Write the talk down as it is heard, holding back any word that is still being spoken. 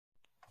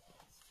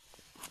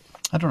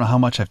I don't know how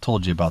much I've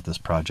told you about this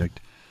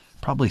project.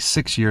 Probably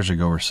 6 years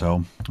ago or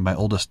so, my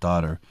oldest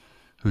daughter,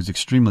 who's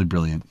extremely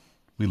brilliant,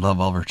 we love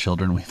all of our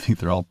children. We think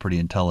they're all pretty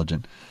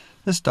intelligent.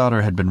 This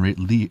daughter had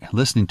been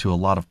listening to a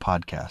lot of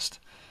podcasts,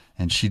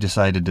 and she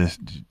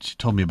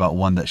told me about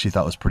one that she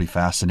thought was pretty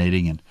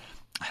fascinating, and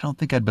I don't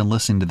think I'd been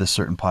listening to this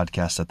certain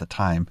podcast at the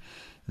time,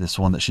 this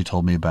one that she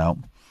told me about.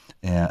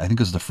 And I think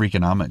it was the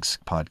Freakonomics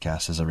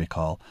podcast, as I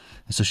recall.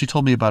 And so she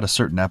told me about a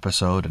certain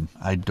episode, and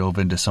I dove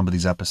into some of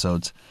these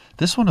episodes.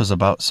 This one was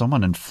about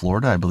someone in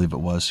Florida, I believe it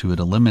was, who had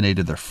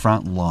eliminated their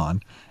front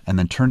lawn and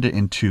then turned it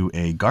into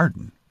a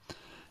garden.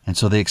 And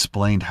so they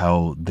explained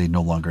how they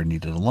no longer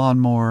needed a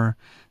lawnmower.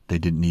 They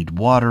didn't need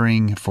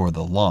watering for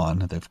the lawn.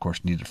 They, of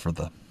course, needed it for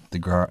the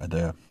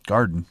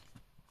garden.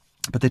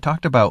 But they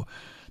talked about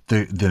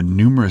the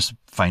numerous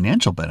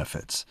financial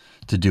benefits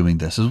to doing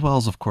this, as well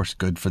as, of course,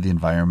 good for the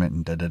environment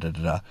and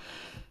da-da-da-da-da.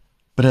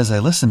 But as I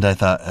listened, I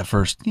thought at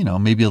first,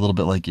 maybe a little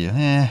bit like you,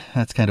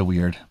 that's kind of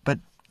weird. But,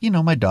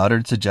 my daughter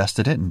had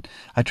suggested it, and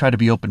I try to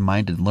be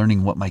open-minded,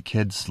 learning what my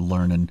kids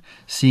learn and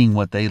seeing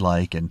what they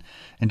like and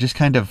just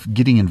kind of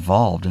getting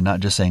involved and not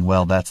just saying,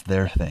 well, that's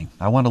their thing.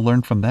 I want to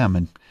learn from them,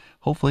 and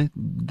hopefully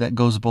that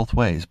goes both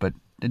ways. But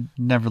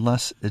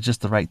nevertheless, it's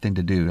just the right thing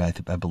to do, I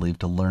believe,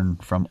 to learn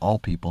from all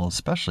people,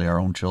 especially our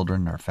own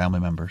children, our family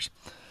members.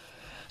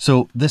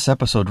 So this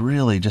episode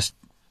really just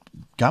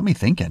got me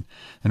thinking.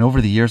 And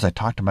over the years, I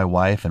talked to my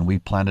wife, and we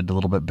planted a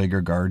little bit bigger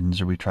gardens,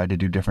 or we tried to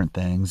do different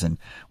things, and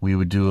we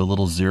would do a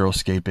little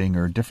xeriscaping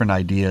or different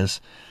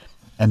ideas.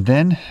 And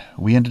then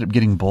we ended up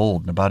getting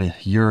bold. About a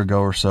year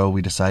ago or so,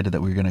 we decided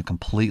that we were going to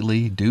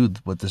completely do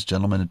what this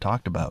gentleman had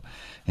talked about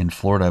in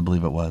Florida, I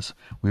believe it was.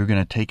 We were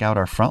going to take out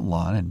our front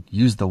lawn and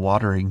use the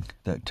watering,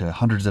 to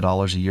hundreds of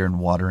dollars a year in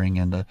watering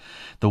and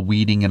the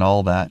weeding and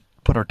all that,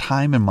 put our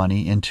time and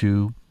money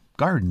into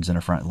gardens in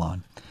our front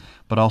lawn,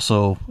 but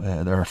also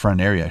our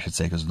front area, I should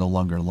say, because it's no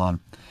longer a lawn.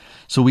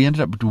 So we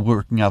ended up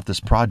working out this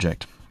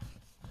project.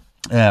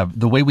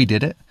 The way we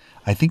did it,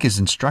 I think, is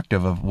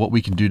instructive of what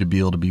we can do to be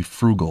able to be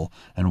frugal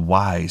and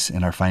wise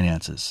in our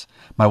finances.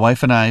 My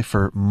wife and I,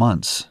 for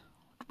months,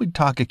 we'd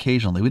talk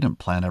occasionally. We didn't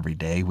plan every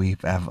day. We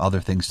have other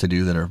things to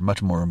do that are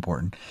much more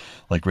important,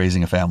 like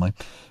raising a family.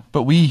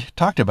 But we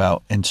talked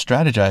about and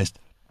strategized.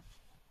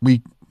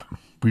 We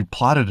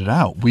plotted it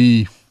out.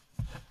 We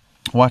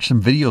watched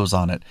some videos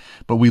on it,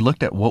 but we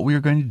looked at what we were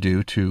going to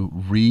do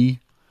to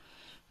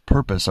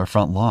repurpose our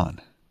front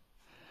lawn.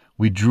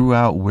 We drew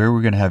out where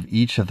we're going to have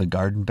each of the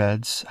garden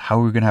beds, how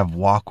we're going to have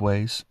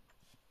walkways,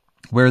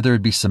 where there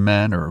would be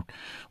cement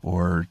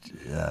or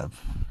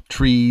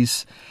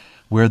trees,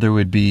 where there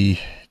would be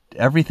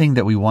everything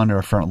that we wanted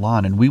our front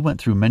lawn. And we went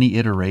through many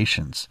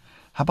iterations.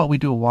 How about we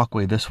do a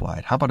walkway this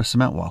wide? How about a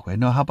cement walkway?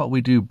 No, how about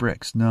we do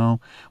bricks? No,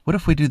 what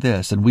if we do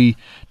this? And we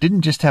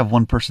didn't just have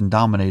one person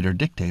dominate or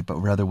dictate, but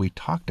rather we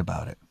talked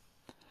about it.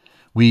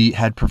 We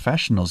had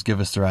professionals give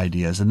us their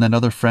ideas, and then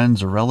other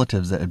friends or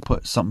relatives that had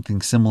put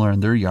something similar in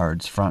their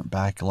yards, front,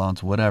 back,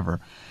 lawns, whatever.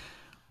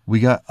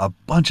 We got a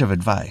bunch of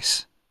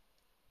advice,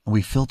 and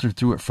we filtered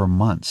through it for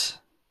months,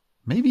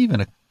 maybe even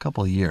a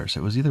couple of years.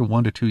 It was either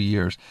 1 to 2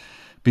 years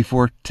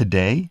before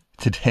today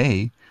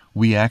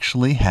we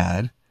actually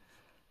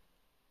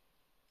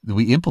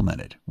we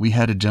implemented. We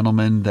had a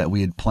gentleman that we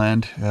had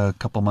planned a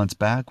couple months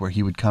back where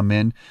he would come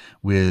in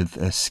with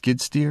a skid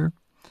steer.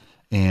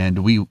 And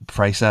we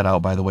priced that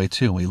out, by the way,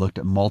 too. We looked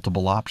at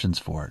multiple options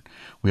for it.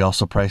 We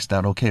also priced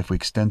out, okay, if we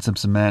extend some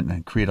cement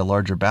and create a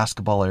larger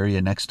basketball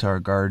area next to our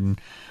garden,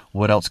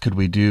 what else could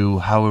we do?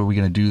 How are we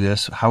going to do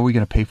this? How are we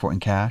going to pay for it in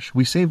cash?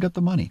 We saved up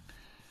the money.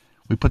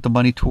 We put the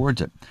money towards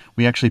it.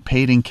 We actually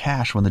paid in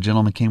cash when the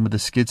gentleman came with the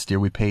skid steer.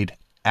 We paid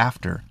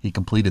after he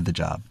completed the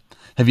job.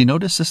 Have you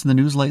noticed this in the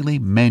news lately?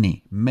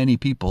 Many, many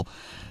people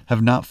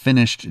have not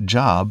finished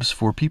jobs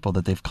for people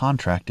that they've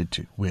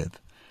contracted with.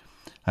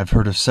 I've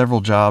heard of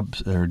several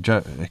jobs or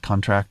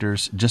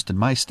contractors just in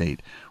my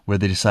state where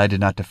they decided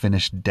not to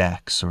finish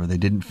decks, or they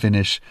didn't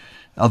finish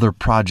other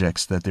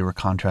projects that they were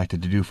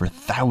contracted to do for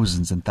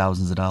thousands and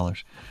thousands of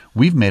dollars.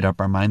 We've made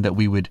up our mind that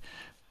we would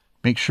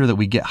make sure that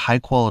we get high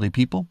quality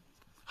people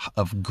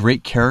of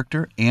great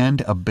character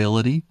and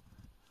ability.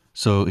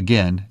 So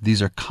again,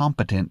 these are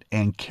competent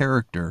and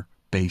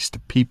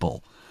character-based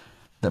people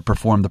that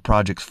perform the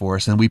projects for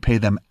us, and we pay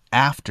them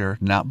after,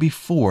 not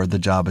before, the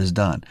job is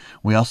done.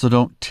 We also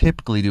don't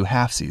typically do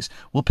halfsies.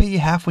 We'll pay you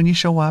half when you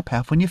show up,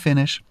 half when you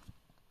finish.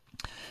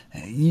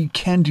 You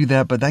can do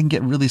that, but that can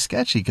get really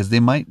sketchy because they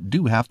might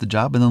do half the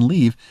job and then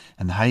leave,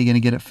 and how are you going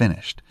to get it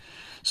finished?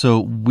 So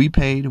we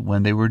paid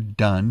when they were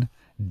done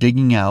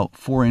digging out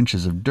 4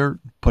 inches of dirt,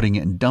 putting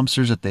it in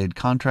dumpsters that they had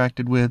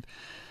contracted with.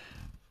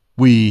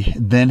 We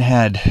then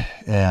had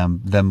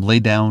them lay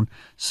down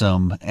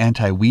some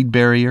anti-weed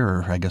barrier,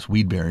 or I guess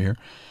weed barrier,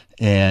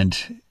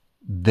 and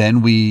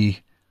then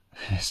we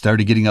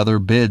started getting other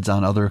bids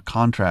on other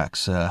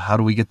contracts. How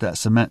do we get that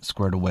cement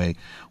squared away?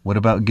 What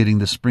about getting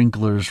the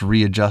sprinklers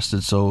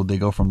readjusted so they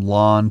go from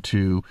lawn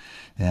to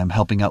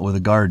helping out with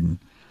a garden?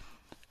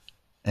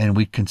 And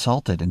we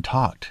consulted and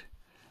talked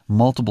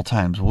multiple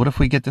times. What if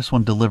we get this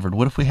one delivered?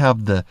 What if we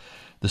have the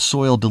The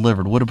soil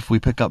delivered. What if we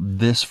pick up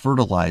this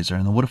fertilizer?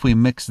 And then what if we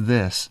mix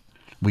this?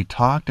 We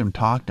talked and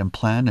planned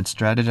and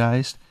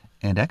strategized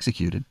and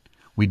executed.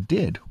 We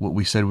did what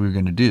we said we were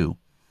going to do.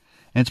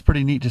 And it's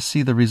pretty neat to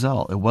see the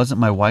result. It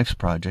wasn't my wife's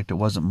project. It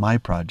wasn't my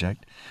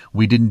project.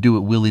 We didn't do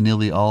it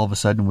willy-nilly all of a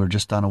sudden. We're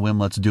just on a whim.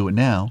 Let's do it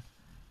now.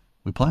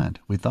 We planned.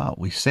 We thought.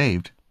 We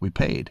saved. We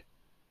paid.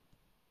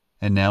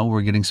 And now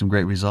we're getting some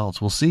great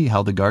results. We'll see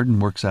how the garden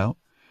works out.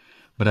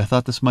 But I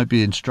thought this might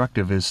be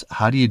instructive is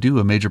how do you do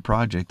a major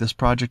project? This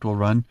project will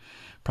run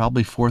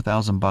probably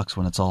 $4,000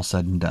 when it's all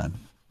said and done.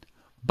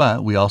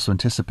 But we also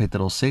anticipate that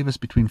it'll save us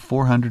between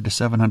 $400 to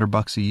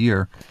 $700 a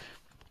year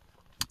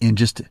in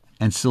just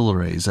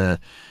ancillaries,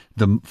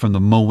 from the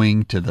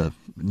mowing to the,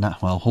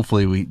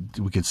 hopefully we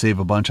could save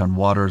a bunch on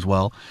water as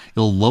well.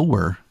 It'll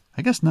lower,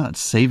 I guess not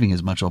saving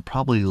as much, it'll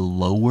probably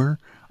lower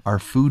our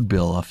food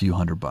bill a few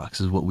 $100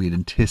 is what we'd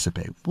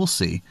anticipate. We'll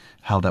see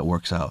how that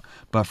works out.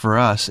 But for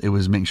us, it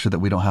was making sure that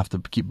we don't have to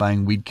keep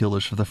buying weed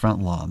killers for the front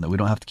lawn, that we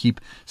don't have to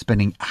keep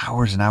spending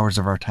hours and hours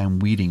of our time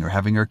weeding or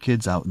having our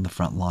kids out in the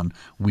front lawn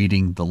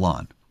weeding the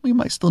lawn. We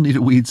might still need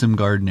to weed some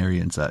garden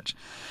area and such.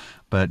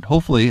 But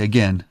hopefully,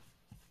 again,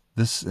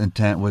 this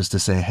intent was to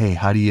say, hey,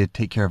 how do you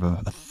take care of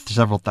a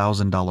several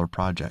 $1,000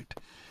 project?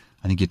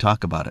 I think you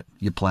talk about it.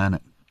 You plan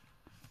it.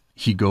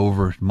 You go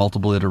over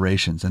multiple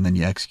iterations and then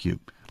you execute.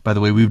 By the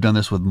way, we've done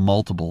this with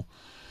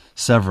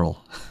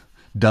several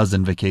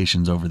dozen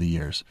vacations over the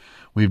years.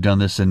 We've done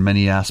this in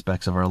many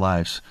aspects of our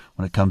lives.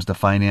 When it comes to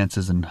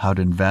finances and how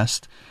to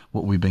invest,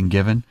 what we've been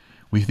given,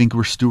 we think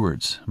we're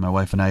stewards. My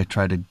wife and I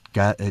try to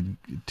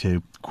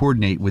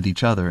coordinate with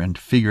each other and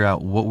figure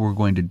out what we're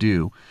going to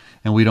do.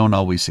 And we don't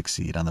always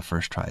succeed on the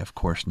first try, of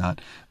course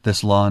not.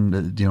 This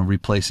lawn,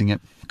 replacing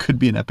it could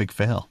be an epic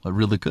fail. It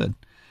really could.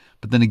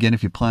 But then again,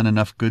 if you plant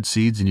enough good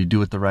seeds and you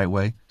do it the right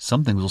way,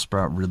 some things will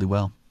sprout really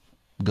well.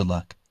 Good luck.